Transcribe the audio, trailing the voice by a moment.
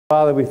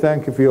Father, we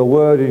thank you for your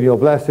word and your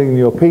blessing and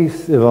your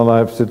peace in our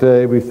lives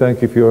today. We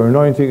thank you for your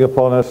anointing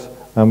upon us,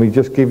 and we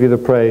just give you the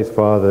praise,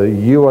 Father.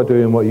 You are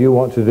doing what you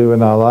want to do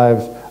in our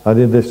lives and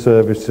in this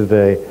service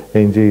today,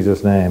 in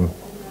Jesus' name.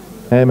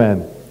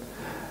 Amen.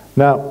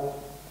 Now,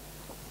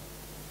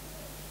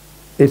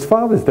 it's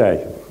Father's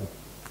Day,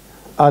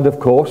 and of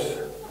course,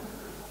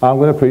 I'm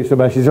going to preach a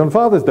message on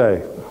Father's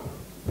Day.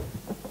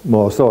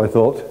 Well, so I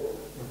thought.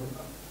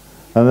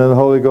 And then the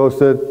Holy Ghost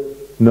said,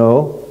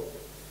 no,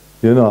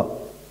 you're not.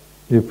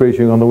 You're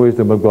preaching on the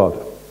wisdom of God.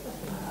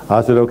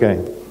 I said, okay.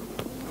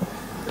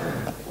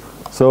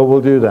 So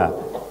we'll do that.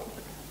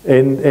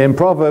 In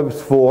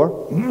Proverbs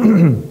 4,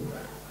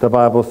 the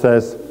Bible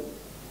says,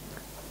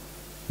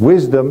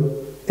 wisdom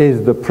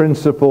is the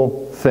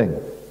principal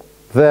thing.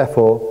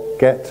 Therefore,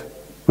 get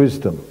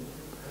wisdom.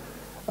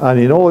 And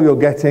in all you're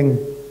getting,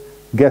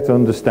 get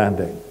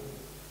understanding.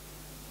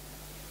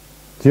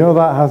 Do you know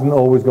that hasn't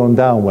always gone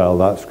down well,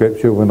 that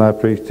scripture, when I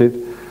preached it?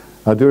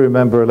 I do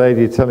remember a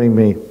lady telling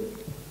me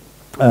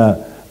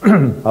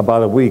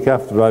about a week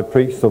after I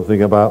preached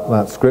something about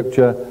that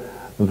scripture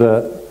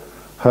that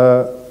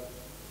her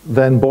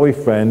then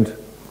boyfriend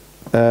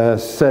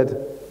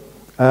said,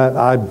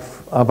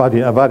 I've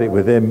had it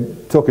with him,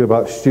 talking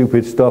about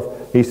stupid stuff.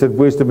 He said,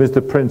 wisdom is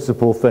the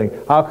principal thing.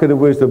 How could a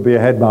wisdom be a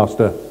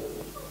headmaster?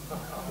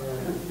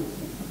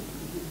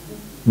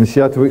 And she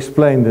had to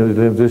explain that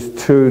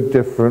there's two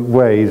different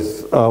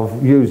ways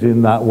of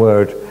using that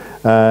word.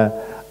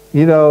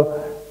 You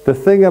know, the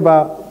thing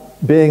about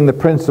being the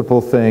principal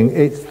thing,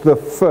 it's the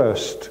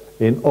first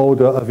in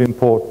order of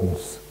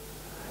importance.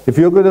 If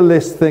you're going to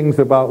list things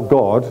about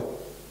God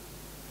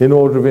in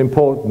order of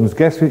importance,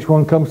 guess which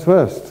one comes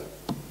first?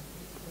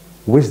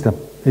 Wisdom.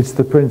 It's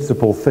the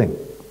principal thing.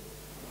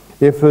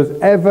 If there's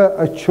ever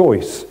a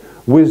choice,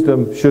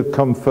 wisdom should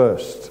come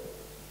first.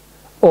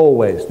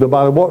 Always. No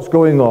matter what's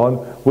going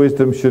on,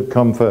 wisdom should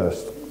come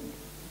first.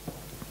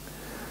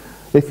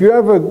 If you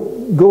ever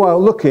go out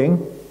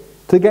looking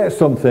to get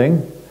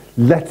something,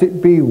 let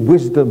it be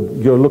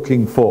wisdom you're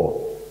looking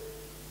for.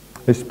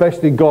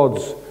 Especially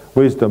God's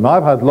wisdom.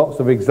 I've had lots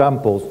of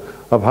examples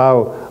of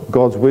how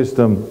God's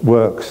wisdom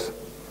works.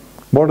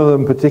 One of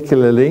them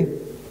particularly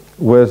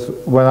was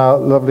when our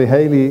lovely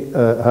Haley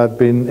had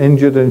been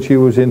injured and she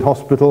was in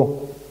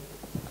hospital.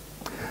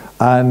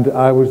 And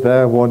I was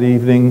there one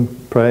evening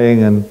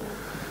praying and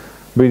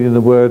reading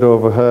the word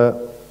over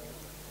her.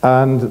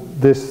 And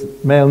this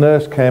male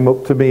nurse came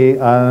up to me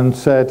and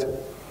said,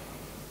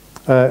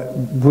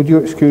 would you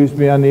excuse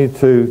me, I need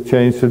to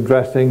change some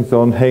dressings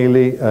on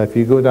Haley. If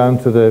you go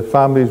down to the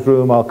family's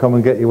room, I'll come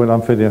and get you when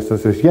I'm finished. I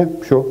says, yeah,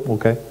 sure,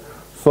 okay.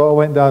 So I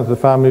went down to the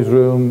family's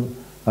room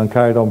and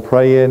carried on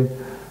praying,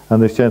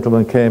 and this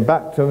gentleman came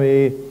back to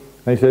me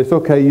and he said, it's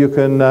okay, you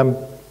can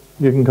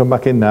come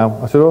back in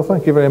now. I said, oh,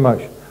 thank you very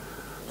much.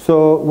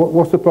 So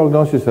what's the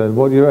prognosis then?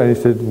 What do you reckon?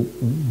 He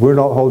said, we're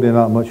not holding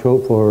out much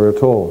hope for her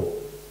at all.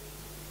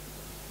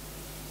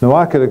 Now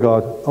I could have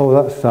gone,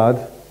 oh, that's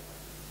sad.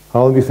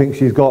 How long do you think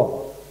she's got?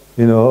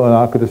 You know, and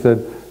I could have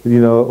said,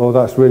 you know, oh,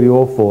 that's really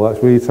awful,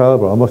 that's really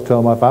terrible, I must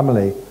tell my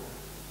family.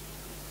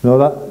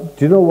 No,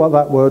 do you know what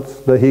that word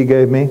that he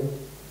gave me?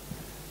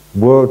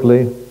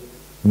 Worldly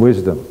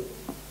wisdom.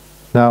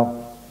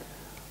 Now,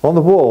 on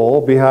the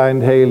wall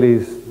behind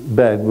Haley's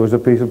bed was a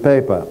piece of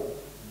paper,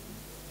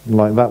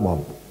 like that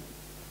one,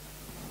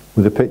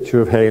 with a picture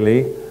of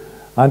Haley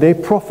and a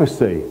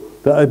prophecy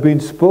that had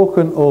been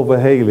spoken over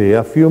Haley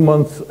a few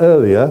months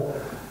earlier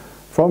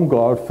from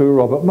God through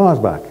Robert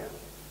Marsbach.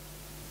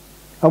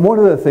 And one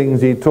of the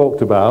things he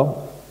talked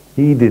about,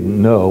 he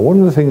didn't know, one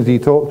of the things he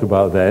talked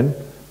about then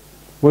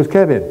was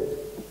Kevin,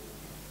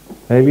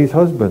 Haley's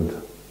husband.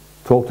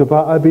 Talked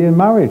about her being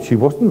married. She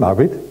wasn't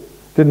married.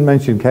 Didn't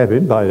mention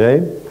Kevin by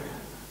name.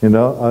 You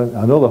know,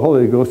 I know the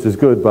Holy Ghost is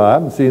good, but I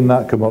haven't seen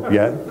that come up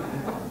yet.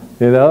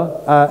 You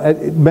know,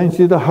 it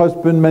mentioned a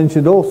husband,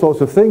 mentioned all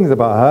sorts of things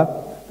about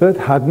her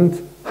that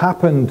hadn't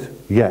happened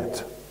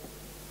yet.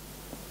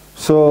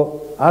 So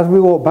as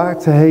we walked back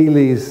to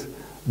Haley's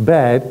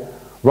bed,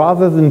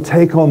 rather than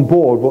take on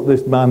board what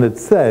this man had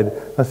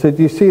said, I said,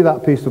 do you see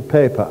that piece of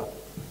paper?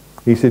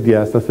 He said,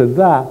 yes. I said,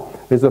 that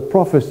is a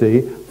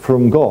prophecy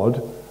from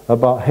God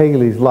about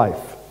Haley's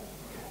life,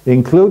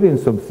 including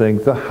some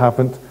things that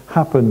haven't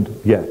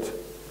happened yet.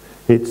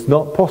 It's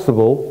not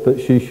possible that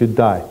she should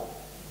die.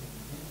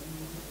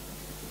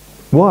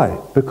 Why?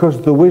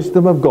 Because the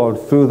wisdom of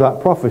God through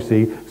that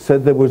prophecy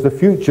said there was a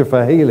future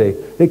for Haley.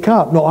 It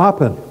can't not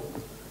happen.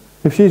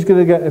 If she's going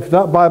to get, if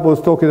that Bible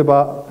is talking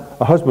about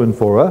a husband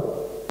for her,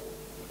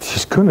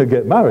 she's going to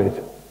get married.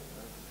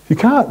 You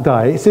can't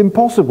die. It's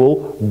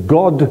impossible.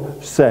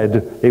 God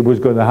said it was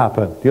going to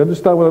happen. Do you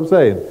understand what I'm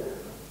saying?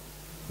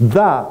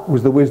 That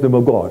was the wisdom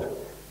of God.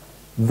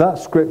 That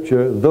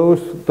scripture, those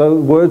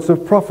words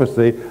of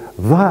prophecy,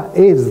 that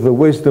is the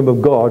wisdom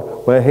of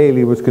God where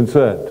Haley was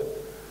concerned.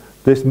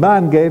 This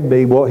man gave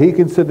me what he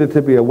considered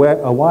to be a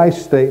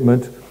wise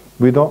statement.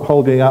 We're not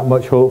holding out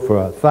much hope for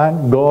her.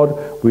 Thank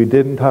God we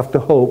didn't have to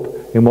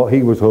hope in what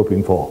he was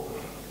hoping for.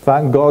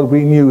 Thank God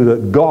we knew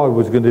that God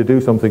was going to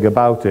do something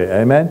about it.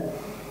 Amen?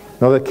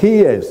 Now the key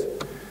is,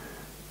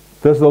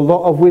 there's a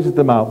lot of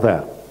wisdom out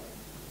there,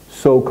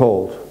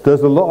 so-called.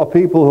 There's a lot of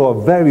people who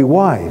are very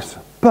wise,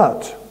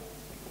 but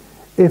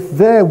if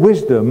their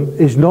wisdom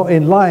is not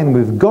in line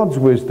with God's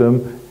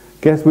wisdom,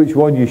 guess which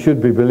one you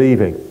should be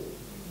believing?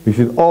 You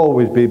should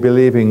always be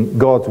believing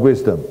God's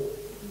wisdom.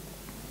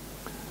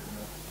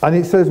 And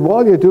it says,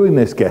 while you're doing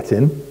this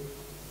getting,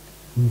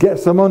 get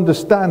some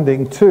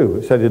understanding too.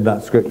 It said in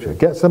that scripture.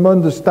 Get some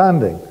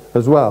understanding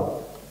as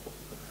well.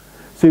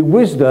 See,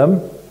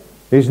 wisdom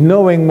is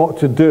knowing what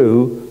to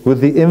do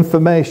with the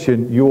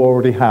information you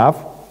already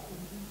have.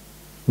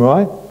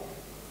 Right?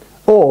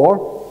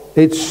 Or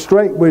it's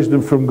straight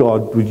wisdom from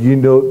God. But you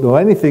know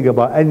anything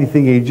about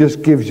anything, He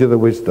just gives you the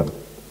wisdom.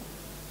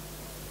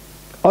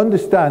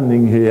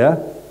 Understanding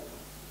here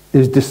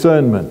is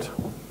discernment.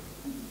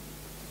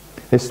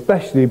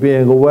 Especially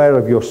being aware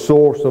of your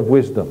source of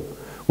wisdom.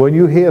 When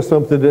you hear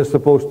something that's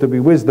supposed to be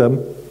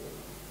wisdom,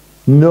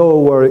 know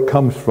where it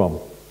comes from.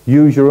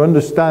 Use your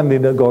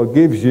understanding that God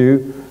gives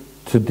you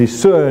to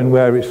discern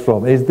where it's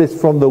from. Is this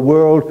from the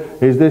world?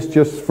 Is this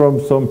just from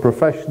some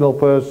professional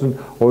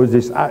person? Or is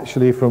this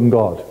actually from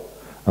God?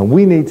 And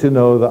we need to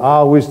know that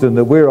our wisdom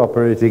that we're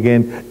operating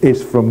in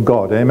is from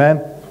God.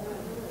 Amen?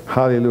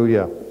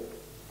 Hallelujah.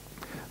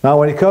 Now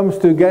when it comes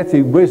to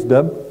getting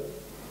wisdom,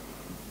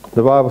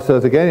 the Bible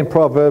says again in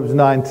Proverbs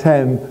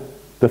 9:10,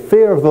 the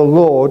fear of the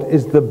Lord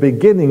is the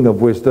beginning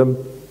of wisdom,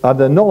 and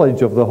the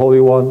knowledge of the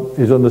Holy One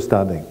is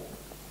understanding.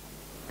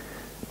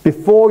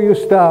 Before you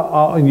start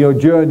out on your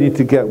journey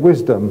to get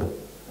wisdom,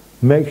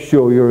 make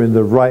sure you're in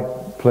the right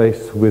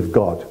place with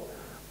God.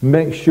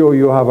 Make sure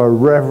you have a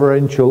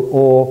reverential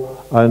awe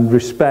and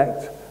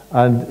respect,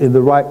 and in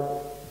the right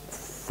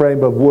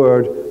frame of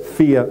word,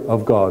 fear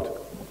of God.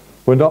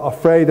 We're not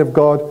afraid of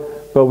God,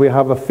 but we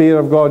have a fear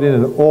of God in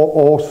an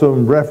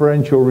awesome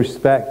reverential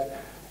respect,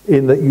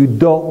 in that you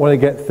don't want to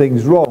get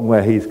things wrong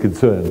where He's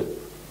concerned.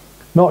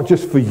 Not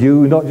just for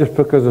you, not just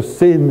because of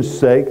sin's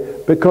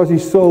sake, because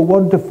He's so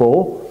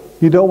wonderful,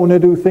 you don't want to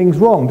do things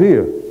wrong, do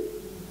you?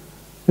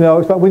 You know,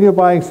 it's like when you're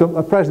buying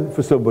a present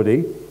for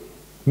somebody,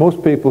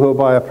 most people who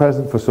buy a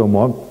present for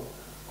someone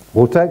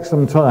will take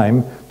some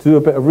time to do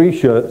a bit of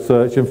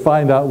research and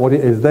find out what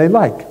it is they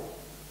like.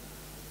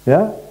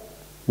 Yeah?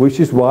 Which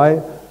is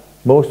why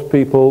most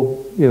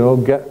people, you know,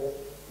 get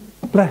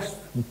blessed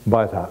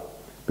by that.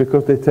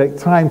 Because they take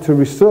time to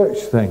research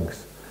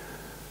things.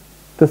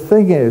 The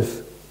thing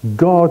is,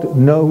 God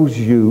knows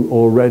you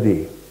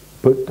already.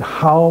 But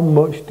how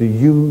much do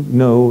you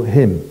know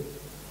Him?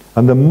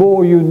 And the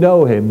more you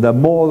know Him, the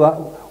more that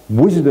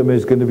wisdom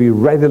is going to be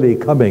readily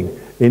coming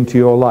into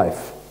your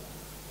life.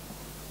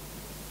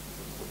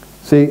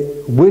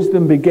 See,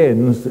 wisdom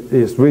begins,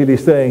 it's really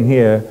saying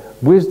here,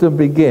 wisdom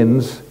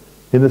begins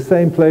in the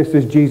same place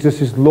as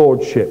Jesus'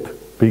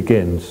 lordship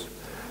begins.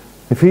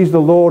 If He's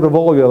the Lord of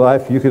all your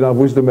life, you can have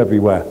wisdom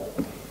everywhere.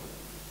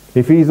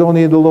 If He's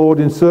only the Lord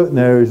in certain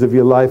areas of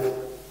your life,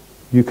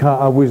 you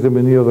can't have wisdom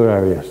in the other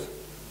areas.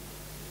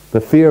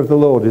 The fear of the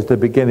Lord is the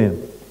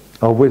beginning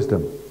of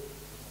wisdom.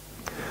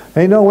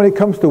 And you know, when it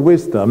comes to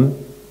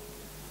wisdom,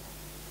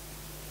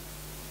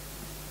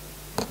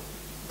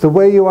 the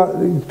way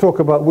you talk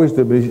about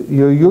wisdom is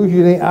you're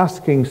usually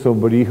asking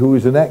somebody who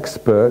is an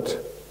expert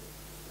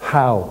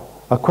how.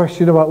 A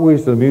question about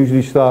wisdom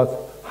usually starts,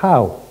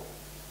 how?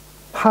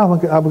 How are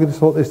we going to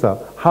sort this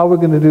out? How are we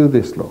going to do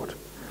this, Lord?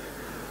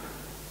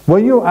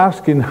 When you're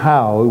asking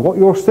how, what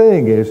you're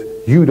saying is,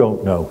 you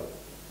don't know.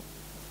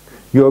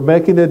 You're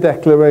making a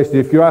declaration.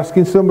 If you're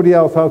asking somebody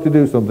else how to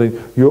do something,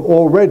 you're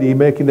already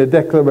making a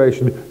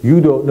declaration,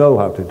 you don't know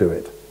how to do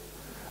it.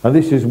 And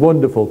this is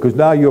wonderful, because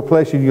now you're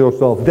placing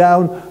yourself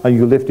down and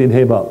you're lifting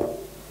Him up.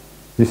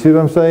 You see what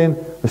I'm saying?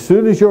 As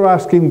soon as you're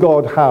asking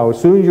God how,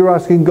 as soon as you're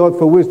asking God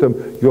for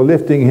wisdom, you're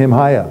lifting Him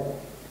higher.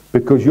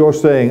 Because you're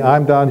saying,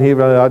 I'm down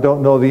here and I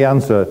don't know the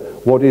answer.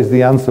 What is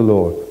the answer,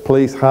 Lord?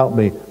 Please help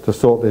me to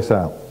sort this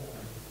out.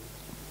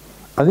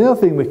 And the other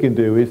thing we can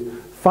do is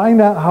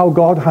find out how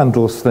God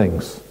handles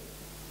things.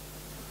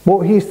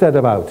 What He said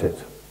about it.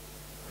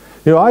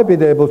 You know, I've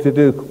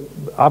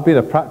been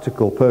a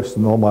practical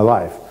person all my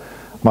life.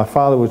 My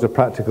father was a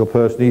practical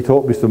person. He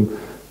taught me some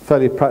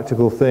fairly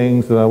practical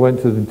things, and I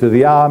went to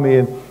the army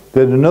and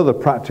did another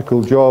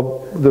practical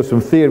job. There's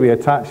some theory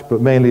attached,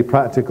 but mainly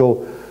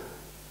practical.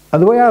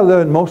 And the way I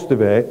learned most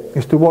of it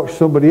is to watch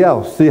somebody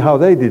else, see how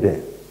they did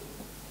it.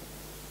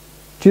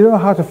 Do you know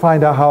how to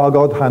find out how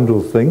God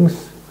handles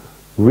things?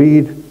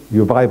 Read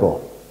your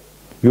Bible.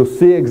 You'll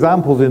see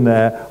examples in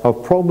there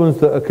of problems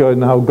that occurred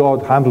and how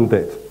God handled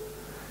it.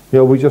 You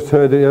know, we just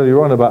heard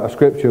earlier on about a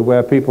scripture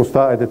where people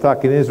started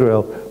attacking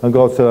Israel, and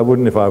God said, I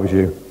wouldn't if I was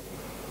you.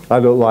 I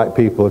don't like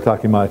people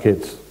attacking my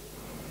kids.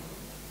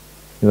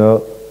 You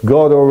know,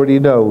 God already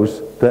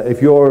knows that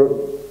if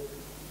you're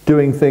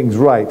doing things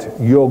right,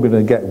 you're going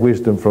to get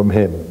wisdom from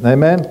Him.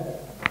 Amen?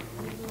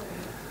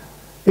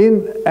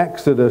 In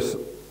Exodus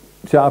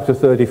chapter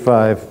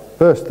 35,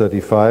 verse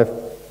 35,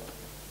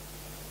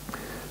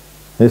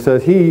 It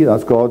says, he,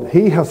 that's God,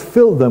 he has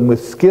filled them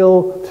with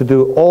skill to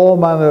do all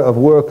manner of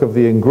work of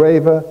the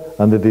engraver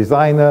and the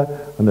designer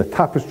and the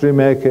tapestry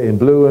maker in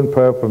blue and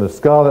purple and the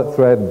scarlet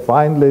thread and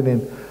fine linen,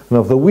 and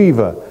of the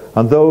weaver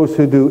and those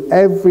who do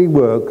every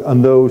work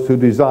and those who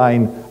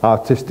design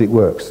artistic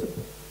works.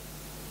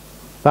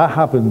 That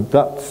happened,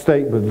 that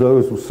statement,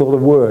 those sort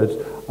of words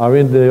are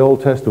in the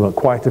Old Testament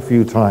quite a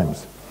few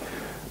times.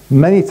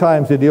 Many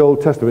times in the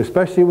Old Testament,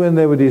 especially when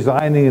they were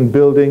designing and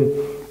building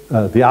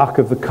the Ark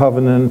of the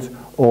Covenant,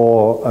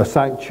 or a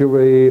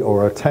sanctuary,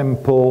 or a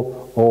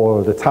temple,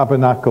 or the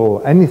tabernacle,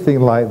 or anything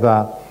like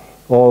that,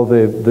 or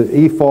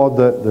the ephod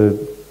that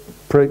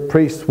the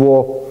priests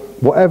wore,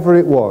 whatever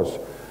it was,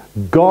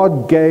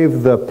 God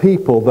gave the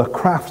people, the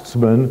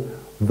craftsmen,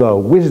 the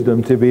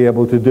wisdom to be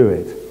able to do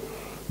it.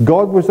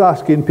 God was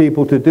asking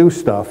people to do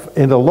stuff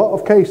in a lot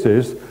of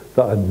cases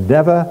that had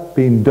never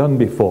been done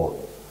before.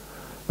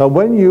 Now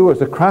when you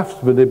as a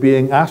craftsman are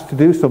being asked to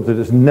do something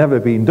that's never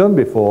been done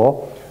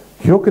before,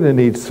 you're going to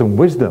need some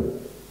wisdom.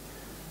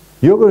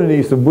 You're going to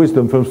need some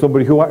wisdom from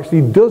somebody who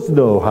actually does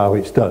know how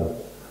it's done.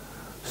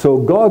 So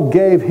God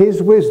gave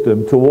his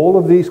wisdom to all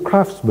of these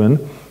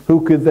craftsmen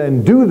who could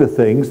then do the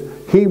things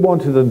he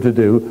wanted them to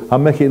do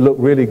and make it look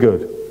really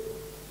good.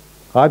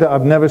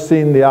 I've never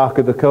seen the Ark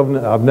of the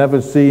Covenant, I've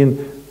never seen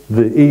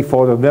the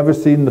ephod, I've never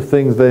seen the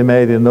things they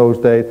made in those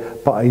days,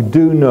 but I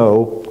do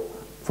know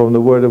from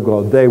the Word of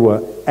God they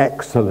were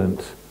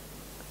excellent.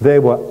 They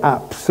were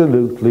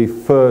absolutely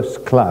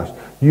first class.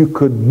 You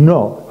could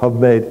not have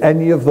made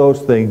any of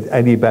those things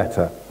any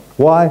better.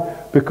 Why?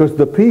 Because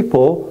the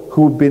people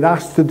who had been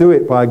asked to do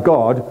it by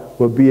God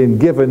were being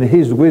given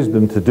his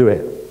wisdom to do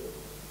it.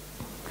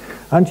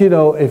 And you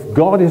know, if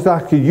God is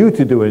asking you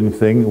to do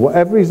anything,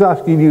 whatever he's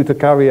asking you to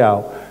carry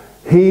out,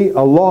 he,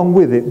 along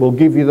with it, will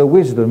give you the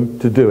wisdom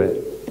to do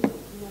it.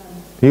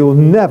 He will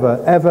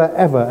never, ever,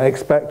 ever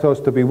expect us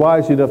to be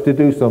wise enough to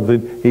do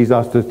something he's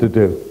asked us to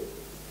do.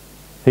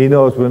 He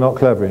knows we're not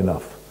clever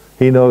enough.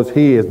 He knows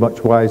he is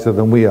much wiser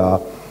than we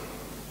are.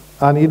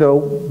 And you know,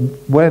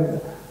 when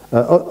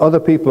other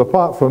people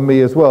apart from me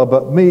as well,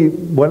 but me,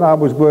 when I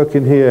was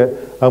working here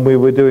and we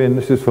were doing,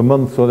 this is for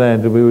months on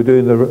end, and we were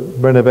doing the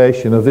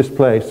renovation of this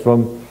place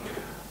from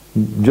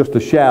just a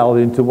shell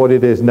into what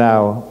it is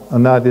now,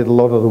 and I did a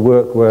lot of the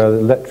work where the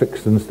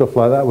electrics and stuff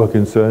like that were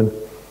concerned.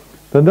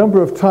 The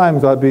number of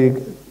times I'd be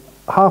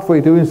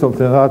halfway doing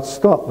something and I'd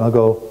stop and I'd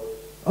go,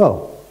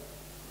 oh,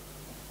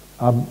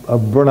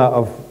 I've run out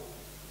of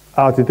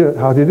how to do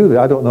that.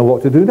 I don't know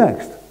what to do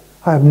next.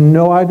 I have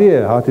no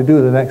idea how to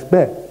do the next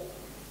bit.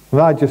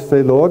 And I just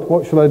say, Lord,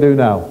 what shall I do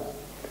now?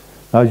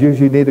 I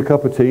usually need a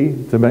cup of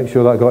tea to make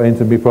sure that got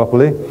into me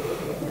properly.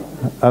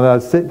 And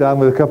I'd sit down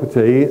with a cup of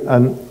tea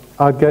and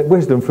I'd get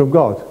wisdom from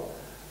God.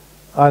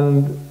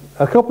 And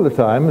a couple of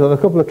times, on a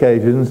couple of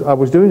occasions, I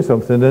was doing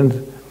something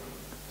and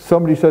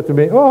somebody said to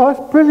me, oh,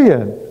 that's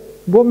brilliant.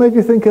 What made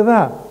you think of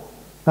that?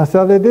 I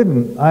said, I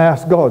didn't. I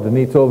asked God and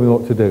he told me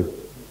what to do.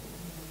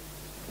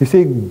 You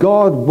see,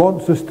 God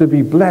wants us to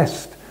be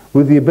blessed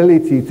with the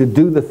ability to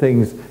do the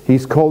things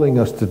he's calling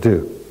us to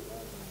do.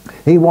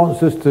 He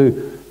wants us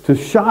to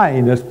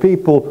shine as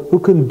people who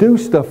can do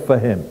stuff for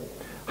him.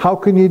 How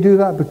can you do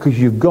that? Because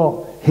you've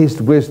got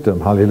his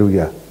wisdom.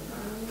 Hallelujah.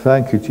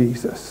 Thank you,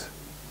 Jesus.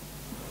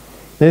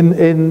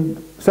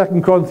 In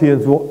 2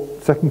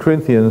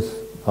 Corinthians,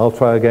 I'll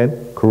try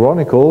again,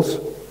 Chronicles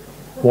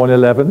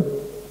 1:11,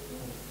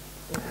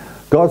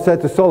 God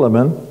said to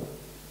Solomon,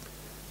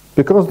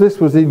 because this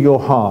was in your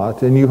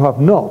heart and you have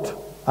not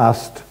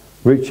asked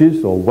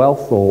riches or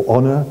wealth or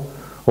honor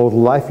or the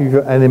life of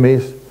your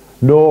enemies,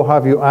 nor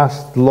have you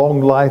asked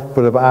long life,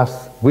 but have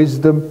asked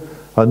wisdom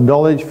and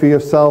knowledge for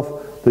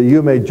yourself, that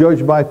you may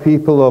judge my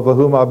people over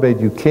whom I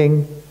made you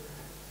king.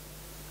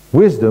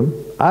 Wisdom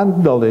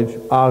and knowledge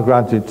are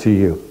granted to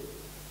you.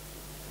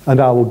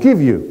 And I will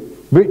give you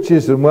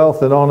riches and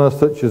wealth and honor,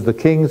 such as the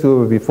kings who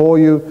were before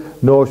you,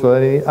 nor shall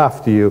any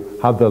after you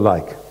have the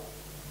like.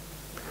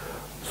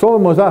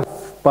 Solomon was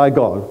asked by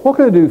God, what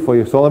can I do for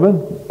you,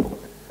 Solomon?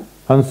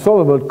 And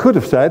Solomon could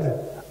have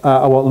said,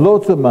 I want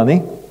loads of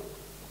money,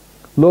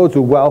 loads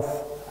of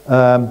wealth,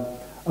 I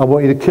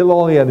want you to kill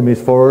all the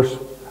enemies for us,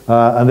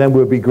 and then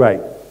we'll be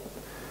great.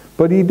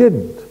 But he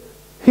didn't.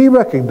 He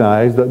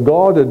recognized that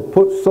God had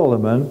put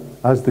Solomon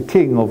as the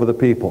king over the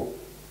people.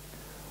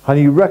 And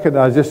he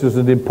recognized this as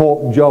an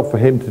important job for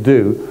him to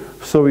do.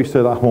 So he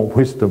said, I want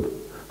wisdom.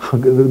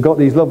 I've got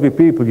these lovely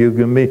people you've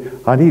given me.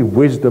 I need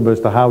wisdom as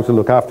to how to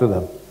look after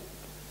them.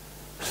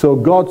 So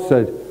God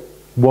said,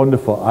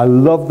 wonderful. I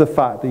love the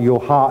fact that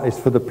your heart is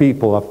for the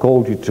people I've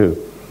called you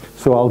to.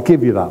 So I'll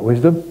give you that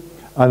wisdom.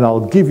 And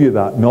I'll give you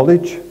that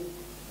knowledge.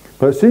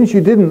 But since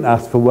you didn't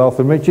ask for wealth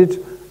and riches,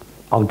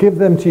 I'll give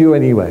them to you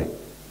anyway.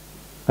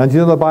 And you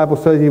know the Bible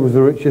says he was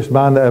the richest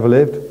man that ever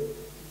lived?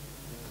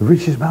 The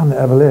richest man that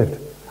ever lived.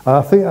 And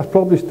I think that's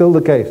probably still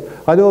the case.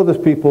 I know there's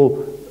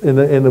people in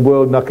the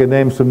world, and I can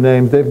name some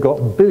names, they've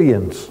got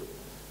billions.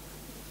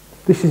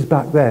 This is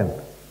back then.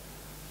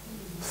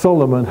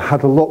 Solomon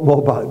had a lot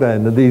more back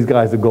then than these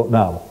guys have got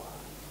now.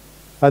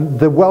 And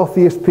the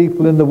wealthiest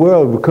people in the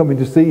world were coming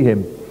to see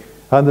him.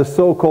 And the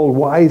so-called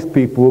wise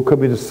people were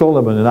coming to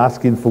Solomon and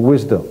asking for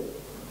wisdom.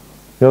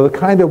 You know, the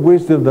kind of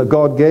wisdom that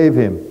God gave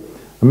him.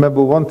 I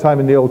remember one time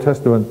in the Old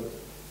Testament,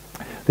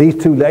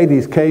 these two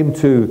ladies came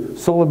to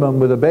Solomon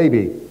with a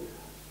baby.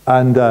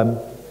 And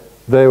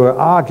they were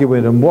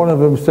arguing, and one of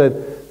them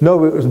said,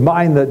 no, it was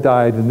mine that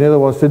died. And the other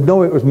one said,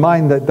 no, it was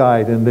mine that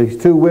died. And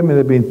these two women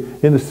had been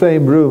in the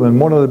same room, and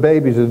one of the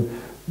babies had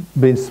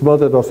been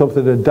smothered or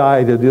something and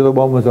died, and the other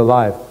one was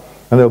alive.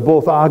 And they were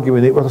both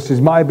arguing, this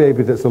is my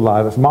baby that's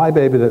alive, it's my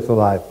baby that's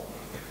alive.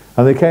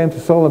 And they came to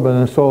Solomon,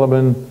 and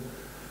Solomon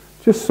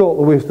just sought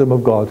the wisdom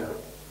of God.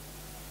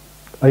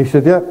 And he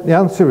said, yeah, the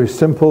answer is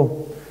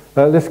simple.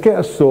 Let's get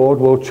a sword,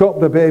 we'll chop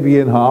the baby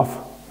in half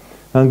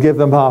and give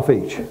them half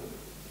each.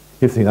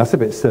 You think that's a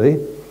bit silly.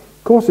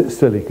 Of course it's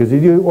silly, because he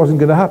knew it wasn't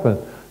going to happen.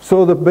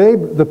 So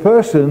the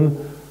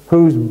person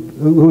who's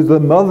the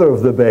mother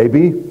of the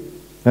baby,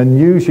 and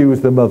knew she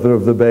was the mother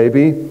of the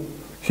baby,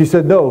 she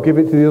said, no, give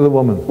it to the other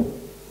woman.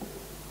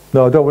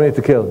 No, I don't want it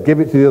to kill.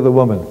 Give it to the other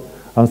woman.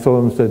 And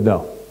Solomon said,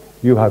 no,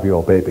 you have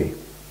your baby.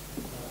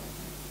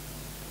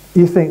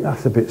 You think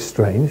that's a bit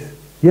strange?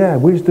 Yeah,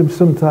 wisdom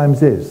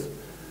sometimes is.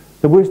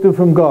 The wisdom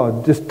from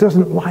God just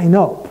doesn't line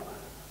up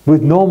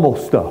with normal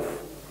stuff.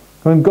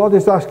 When God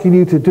is asking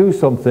you to do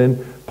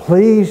something,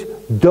 please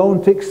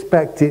don't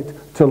expect it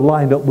to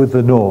line up with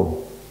the norm.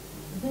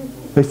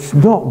 It's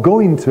not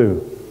going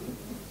to.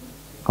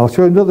 I'll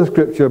show another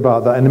scripture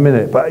about that in a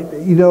minute. But,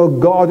 you know,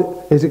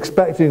 God is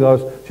expecting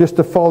us just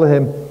to follow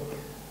him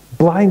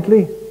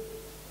blindly.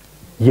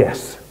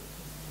 Yes.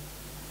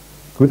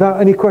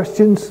 Without any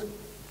questions?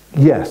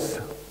 Yes.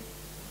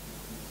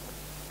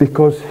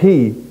 Because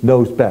he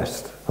knows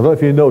best. I don't know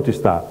if you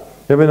noticed that.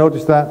 You ever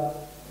noticed that?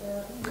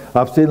 Yeah.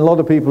 I've seen a lot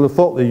of people who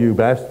thought they knew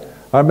best.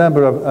 I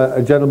remember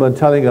a gentleman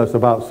telling us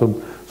about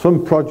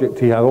some project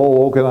he had all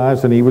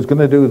organised, and he was going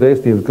to do this,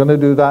 and he was going to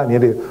do that, and he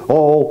had it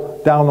all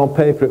down on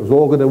paper. It was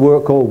all going to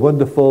work, all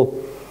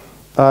wonderful.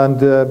 And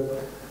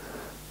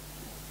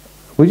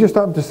we just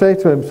happened to say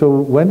to him, so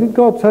when did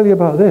God tell you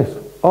about this?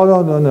 Oh,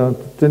 no,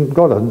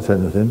 God hasn't said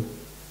anything.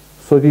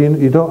 So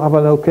you don't have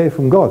an okay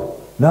from God?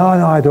 No,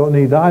 I don't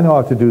need that. I know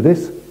how to do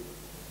this.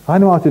 I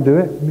know how to do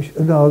it.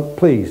 No,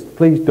 please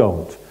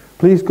don't.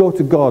 Please go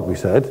to God, we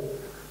said,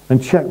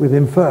 and check with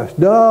him first.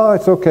 No,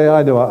 it's okay,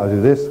 I know how to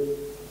do this.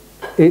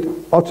 It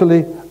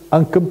utterly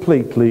and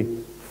completely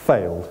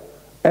failed.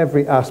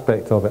 Every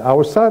aspect of it. I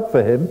was sad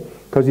for him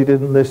because he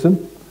didn't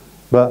listen,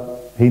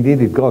 but he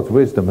needed God's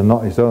wisdom and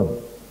not his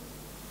own.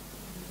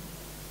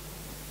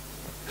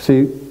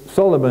 See,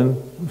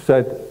 Solomon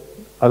said,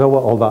 I don't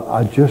want all that.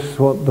 I just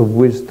want the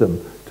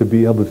wisdom to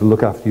be able to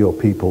look after your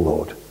people,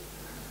 Lord.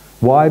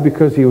 Why?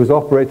 Because he was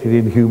operating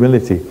in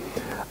humility.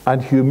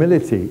 And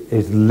humility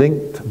is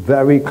linked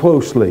very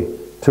closely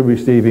to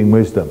receiving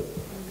wisdom.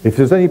 If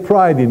there's any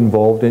pride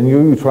involved in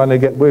you trying to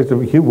get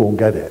wisdom, you won't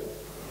get it.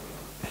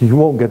 You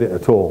won't get it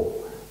at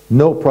all.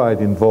 No pride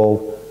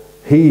involved.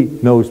 He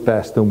knows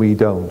best and we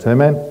don't.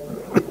 Amen?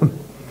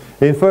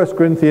 In 1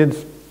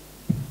 Corinthians,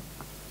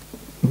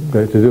 I'm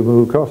going to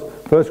move across.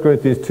 1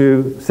 Corinthians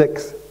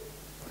 2:6.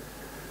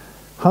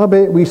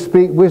 Howbeit we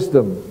speak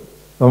wisdom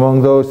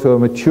among those who are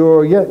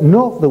mature, yet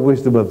not the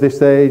wisdom of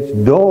this age,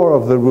 nor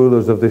of the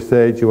rulers of this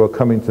age who are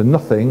coming to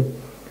nothing,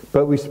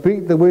 but we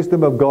speak the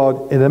wisdom of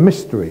God in a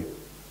mystery,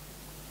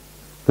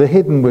 the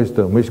hidden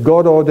wisdom, which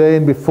God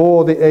ordained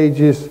before the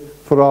ages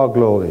for our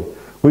glory,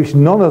 which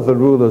none of the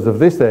rulers of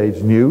this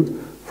age knew,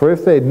 for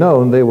if they'd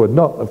known, they would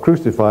not have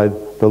crucified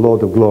the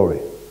Lord of glory.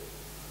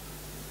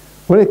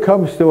 When it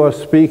comes to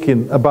us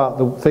speaking about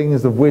the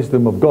things of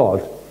wisdom of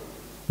God,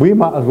 we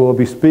might as well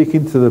be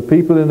speaking to the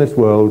people in this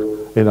world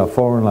in a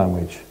foreign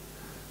language,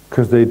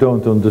 because they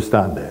don't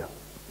understand it.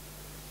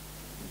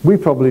 We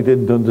probably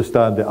didn't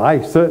understand it.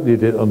 I certainly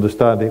didn't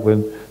understand it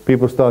when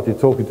people started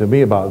talking to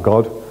me about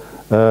God.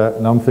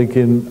 And I'm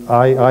thinking,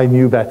 I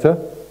knew better.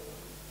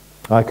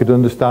 I could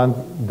understand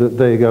that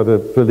they got a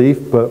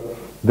belief, but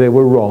they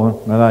were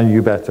wrong, and I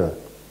knew better.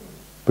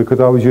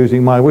 Because I was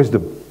using my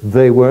wisdom.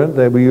 They weren't,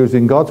 they were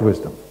using God's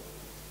wisdom.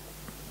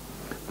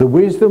 The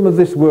wisdom of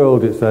this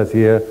world, it says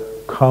here,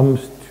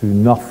 comes to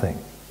nothing.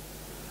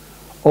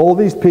 All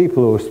these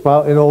people who are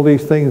spouting all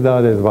these things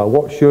nowadays about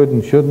what should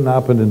and shouldn't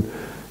happen, and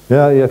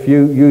yeah, if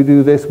you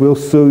do this, we'll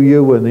sue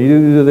you, and you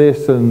do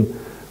this, and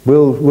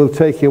we'll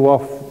take you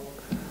off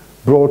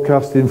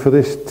broadcasting for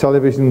this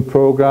television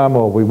program,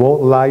 or we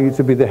won't allow you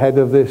to be the head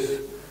of this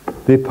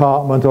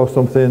department or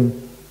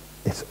something.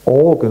 It's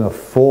all going to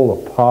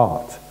fall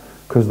apart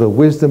because the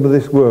wisdom of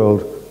this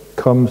world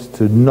comes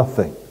to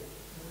nothing.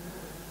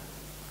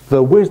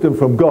 The wisdom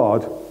from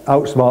God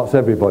outsmarts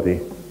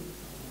everybody.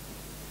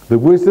 The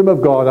wisdom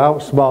of God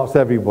outsmarts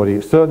everybody.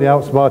 It certainly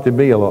outsmarted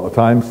me a lot of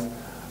times.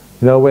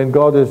 You know, when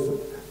God has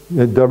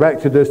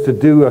directed us to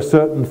do a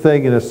certain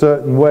thing in a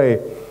certain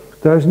way,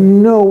 there's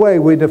no way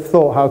we'd have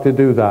thought how to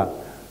do that.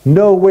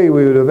 No way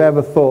we would have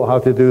ever thought how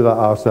to do that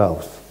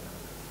ourselves.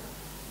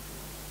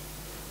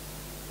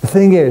 The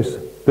thing is,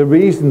 the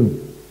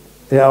reason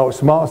it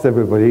outsmarts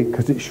everybody,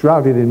 because it's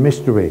shrouded in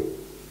mystery.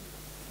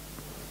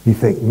 You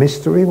think,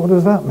 mystery? What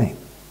does that mean?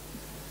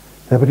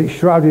 Yeah, but it's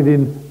shrouded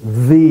in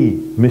the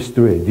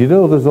mystery. Do you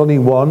know there's only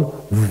one,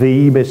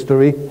 the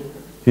mystery? Do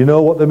you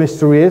know what the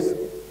mystery is?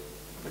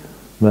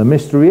 The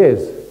mystery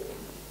is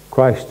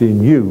Christ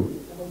in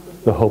you,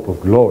 the hope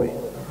of glory.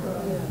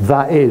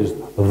 That is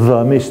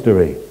the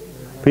mystery.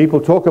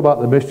 People talk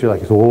about the mystery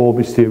like it's all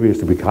mysterious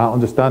and we can't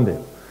understand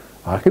it.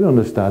 I can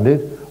understand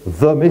it.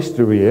 The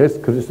mystery is,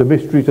 because it's a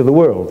mystery to the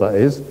world, that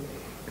is.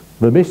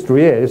 The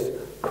mystery is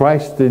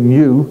Christ in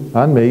you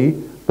and me,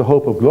 the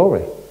hope of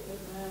glory.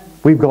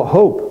 We've got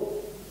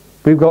hope.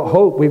 We've got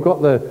hope. We've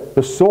got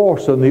the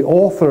source and the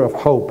author of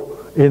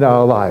hope in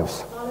our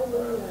lives.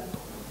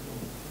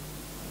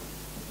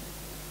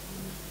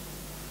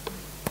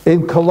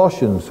 In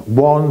Colossians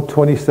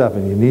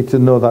 1:27, you need to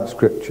know that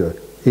scripture.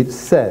 It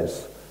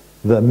says,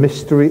 the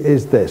mystery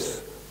is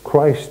this,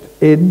 Christ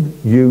in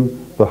you,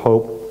 the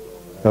hope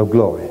of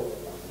glory.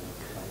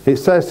 It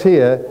says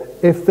here,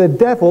 if the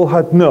devil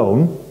had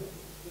known,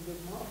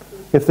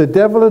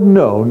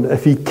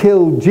 if he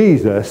killed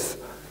Jesus,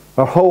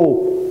 a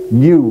whole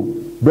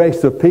new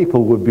race of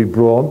people would be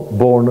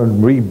born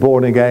and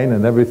reborn again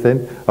and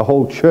everything. A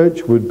whole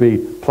church would be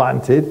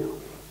planted.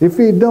 If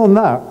he'd known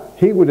that,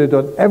 he would have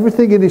done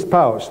everything in his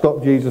power to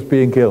stop Jesus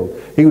being killed.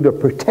 He would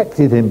have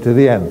protected him to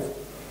the end.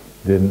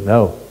 Didn't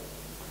know.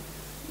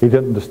 He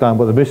didn't understand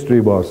what the mystery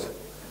was.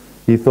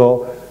 He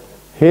thought,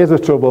 here's a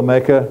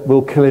troublemaker,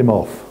 we'll kill him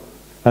off.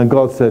 And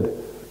God said,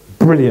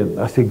 brilliant,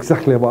 that's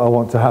exactly what I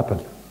want to happen.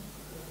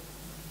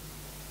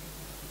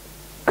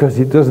 Because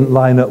it doesn't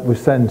line up with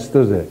sense,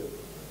 does it?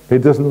 It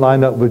doesn't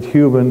line up with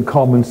human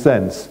common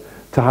sense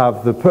to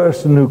have the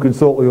person who can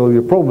sort all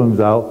your problems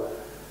out,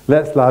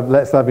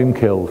 let's have him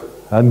killed.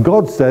 And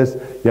God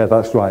says, yeah,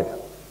 that's right. And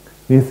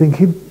you're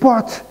thinking,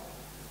 but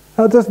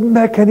that doesn't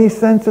make any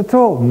sense at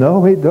all.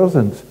 No, it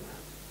doesn't.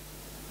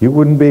 You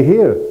wouldn't be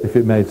here if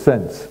it made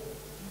sense.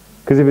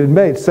 Because if it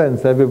made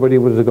sense, everybody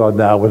would have gone,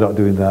 no, we're not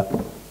doing that.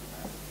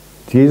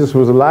 Jesus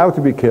was allowed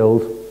to be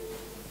killed.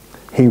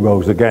 He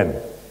rose again.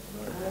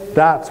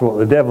 That's what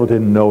the devil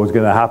didn't know was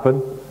going to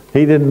happen.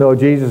 He didn't know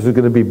Jesus was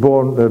going to be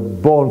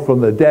born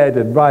from the dead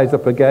and rise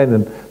up again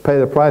and pay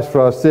the price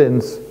for our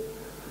sins.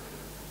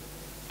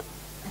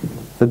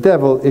 The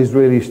devil is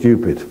really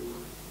stupid. I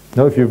don't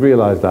know if you've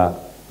realized that.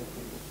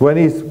 When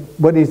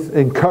he's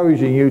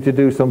encouraging you to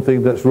do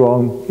something that's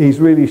wrong, he's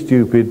really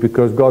stupid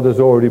because God has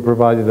already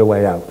provided a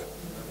way out.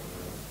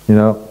 You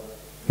know,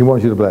 he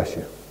wants you to bless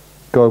you.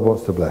 God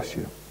wants to bless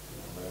you.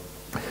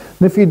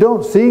 And if you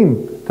don't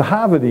seem to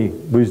have any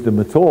wisdom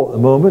at all at the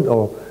moment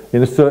or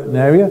in a certain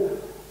area,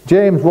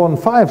 James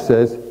 1:5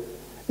 says,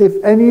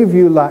 if any of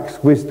you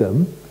lacks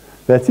wisdom,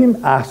 let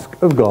him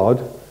ask of God,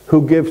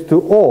 who gives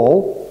to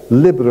all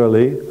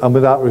liberally and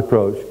without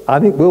reproach,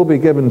 and it will be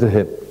given to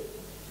him.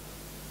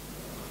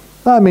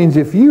 That means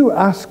if you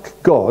ask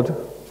God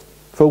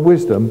for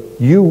wisdom,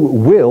 you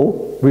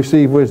will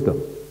receive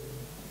wisdom.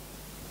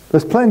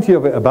 There's plenty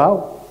of it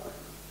about.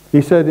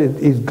 He said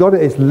he's got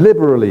it, it's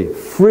liberally,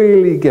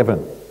 freely given.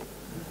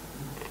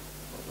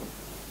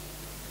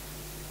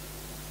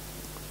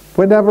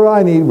 Whenever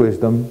I need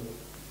wisdom,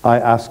 I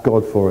ask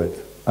God for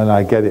it, and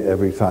I get it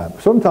every time.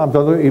 Sometimes I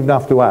don't even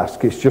have to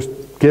ask, it's just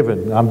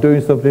given. I'm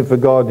doing something for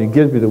God, and he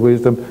gives me the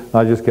wisdom, and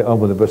I just get on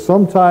with it. But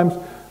sometimes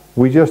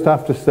we just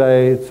have to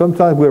say,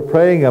 sometimes we're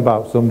praying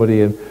about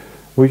somebody, and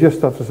we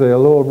just have to say,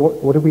 oh Lord,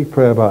 what do we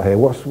pray about here?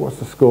 What's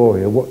the score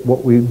here?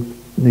 What we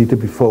need to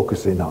be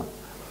focusing on?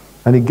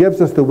 And he gives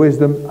us the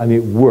wisdom, and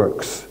it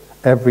works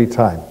every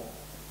time.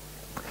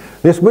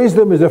 This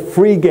wisdom is a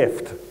free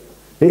gift.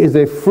 It is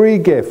a free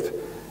gift,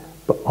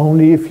 but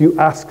only if you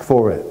ask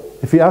for it.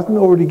 If he hasn't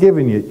already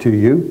given it to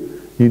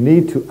you, you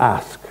need to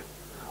ask.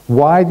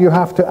 Why do you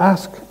have to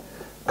ask?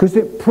 Because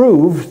it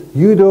proves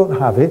you don't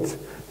have it.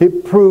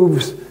 It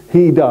proves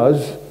he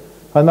does,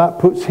 and that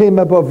puts him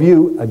above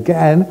you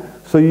again.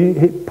 So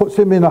it puts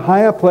him in a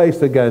higher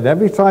place again.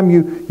 Every time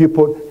you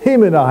put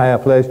him in a higher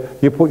place,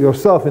 you put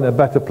yourself in a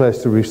better place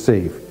to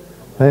receive.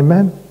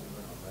 Amen?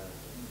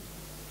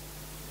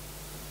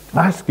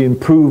 Asking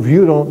proves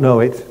you don't know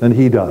it, and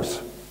he does.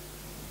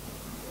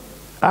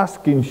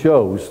 Asking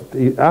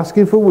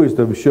for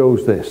wisdom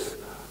shows this,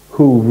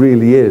 who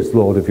really is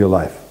Lord of your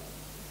life.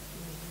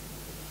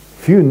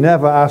 If you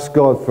never ask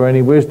God for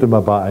any wisdom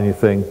about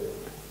anything,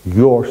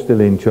 you're still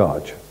in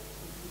charge.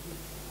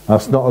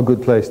 That's not a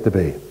good place to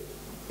be.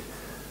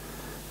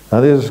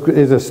 Now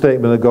here's a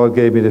statement that God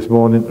gave me this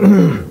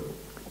morning.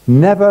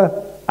 Never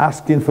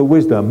asking for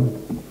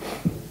wisdom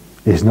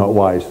is not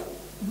wise.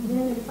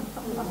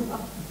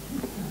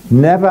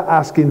 Never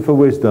asking for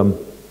wisdom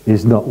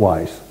is not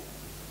wise.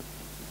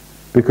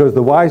 Because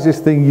the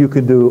wisest thing you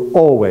can do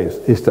always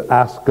is to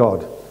ask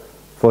God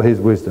for his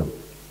wisdom.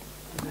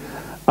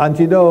 And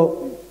you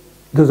know,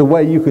 there's a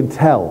way you can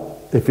tell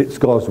if it's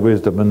God's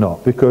wisdom or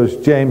not. Because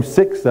James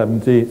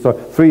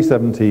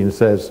 3:17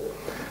 says,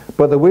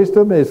 but the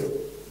wisdom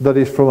that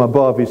is from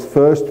above is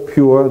first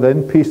pure,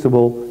 then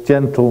peaceable,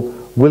 gentle,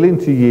 willing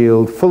to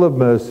yield, full of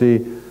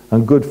mercy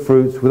and good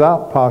fruits,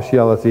 without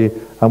partiality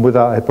and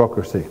without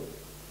hypocrisy.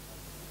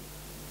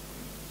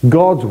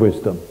 God's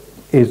wisdom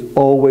is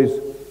always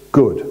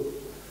good.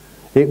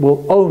 It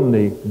will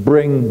only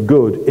bring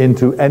good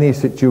into any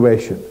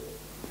situation.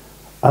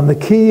 And the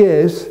key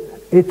is,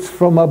 it's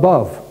from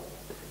above.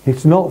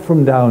 It's not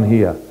from down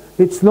here.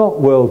 It's not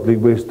worldly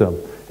wisdom.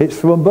 It's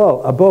from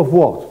above. Above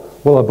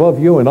what? Well, above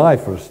you and I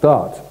for a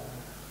start.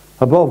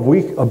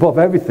 Above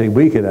everything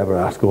we can ever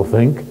ask or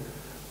think.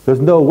 There's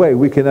no way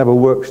we can ever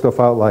work stuff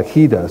out like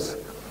he does.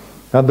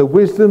 And the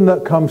wisdom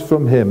that comes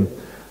from him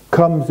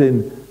comes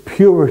in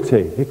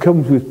purity. It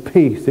comes with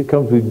peace. It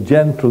comes with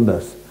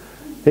gentleness.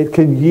 It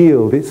can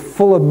yield. It's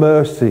full of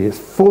mercy. It's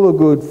full of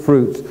good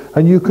fruits.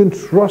 And you can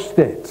trust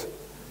it.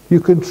 You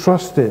can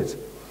trust it.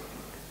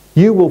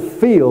 You will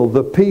feel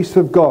the peace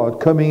of God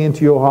coming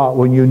into your heart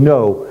when you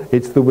know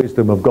it's the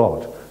wisdom of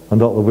God and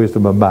not the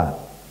wisdom of man.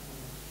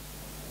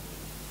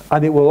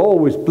 And it will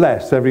always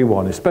bless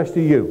everyone,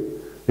 especially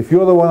you. If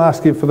you're the one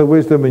asking for the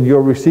wisdom and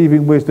you're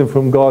receiving wisdom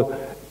from God,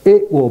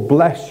 it will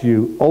bless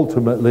you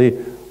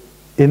ultimately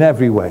in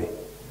every way.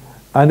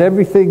 And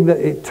everything that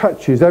it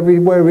touches,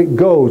 everywhere it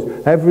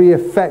goes, every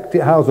effect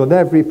it has on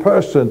every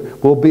person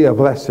will be a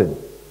blessing.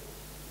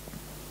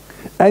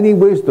 Any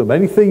wisdom,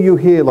 anything you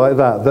hear like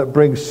that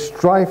brings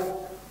strife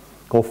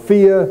or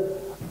fear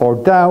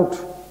or doubt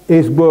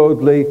is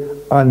worldly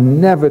and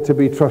never to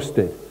be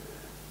trusted.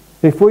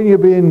 If when you're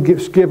being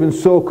given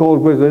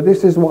so-called wisdom,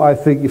 this is what I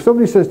think, if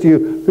somebody says to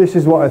you, this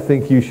is what I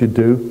think you should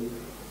do,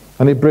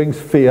 and it brings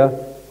fear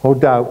or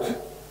doubt,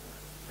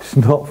 it's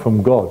not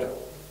from God.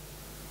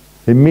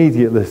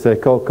 Immediately say,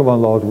 oh, come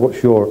on, Lord,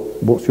 what's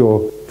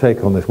your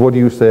take on this? What do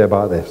you say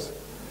about this?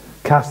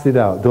 Cast it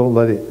out. Don't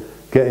let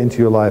it get into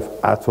your life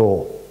at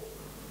all.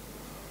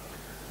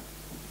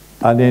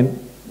 And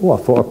then, I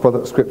thought I put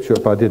that scripture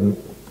up, I didn't.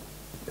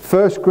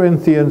 1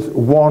 Corinthians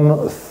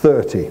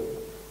 1:30.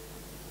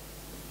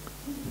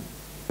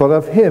 But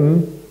of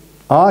him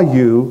are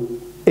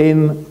you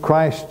in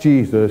Christ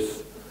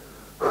Jesus,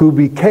 who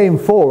became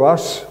for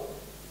us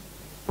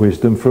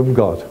wisdom from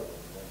God,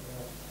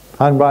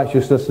 and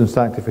righteousness and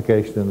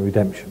sanctification and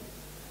redemption.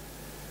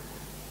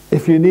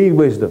 If you need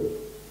wisdom,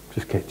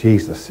 just get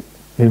Jesus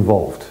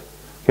involved.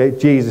 Get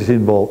Jesus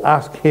involved.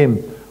 Ask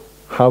him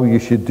how you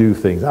should do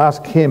things.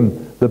 Ask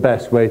him the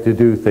best way to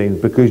do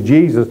things, because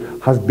Jesus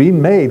has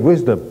been made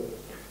wisdom.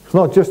 It's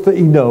not just that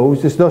he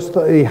knows, it's not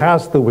that he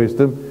has the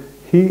wisdom,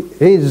 he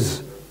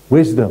is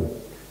wisdom.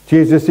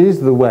 Jesus is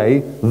the way,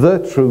 the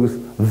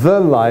truth, the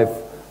life,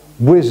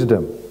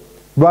 wisdom,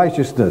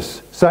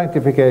 righteousness,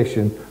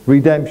 sanctification,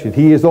 redemption.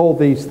 He is all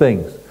these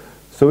things.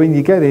 So when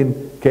you get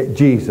in, get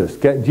Jesus.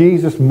 Get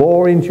Jesus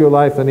more into your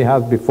life than he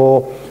has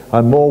before,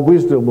 and more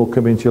wisdom will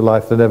come into your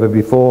life than ever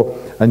before,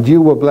 and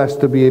you were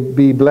blessed to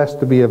be blessed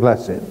to be a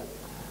blessing.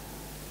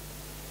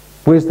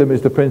 Wisdom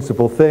is the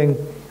principal thing,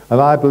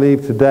 and I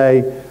believe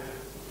today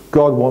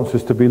God wants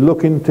us to be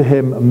looking to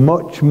him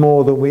much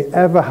more than we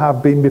ever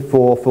have been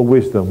before for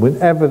wisdom.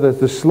 Whenever there's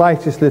the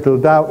slightest little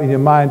doubt in your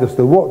mind as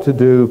to what to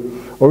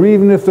do, or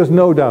even if there's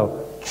no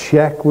doubt,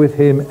 check with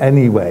him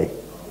anyway.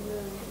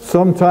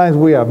 Sometimes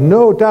we have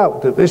no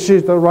doubt that this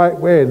is the right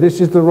way,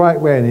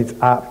 and it's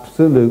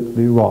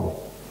absolutely wrong.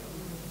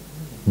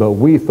 But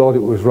we thought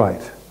it was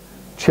right.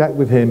 Check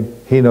with him,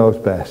 he knows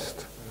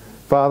best.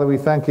 Father, we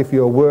thank you for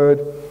your word.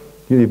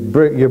 You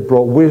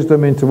brought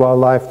wisdom into our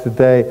life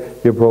today.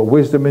 You brought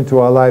wisdom into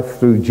our life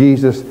through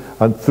Jesus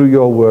and through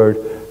your word.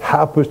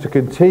 Help us to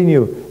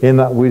continue in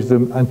that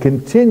wisdom and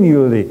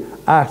continually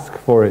ask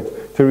for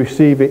it, to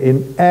receive it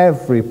in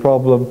every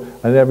problem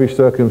and every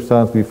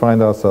circumstance we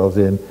find ourselves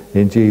in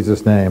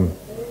Jesus' name.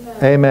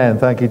 Amen. Amen.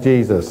 Thank you,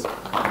 Jesus.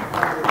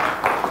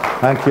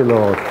 Thank you,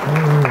 Lord.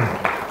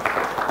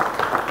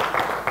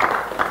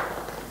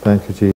 Thank you, Jesus.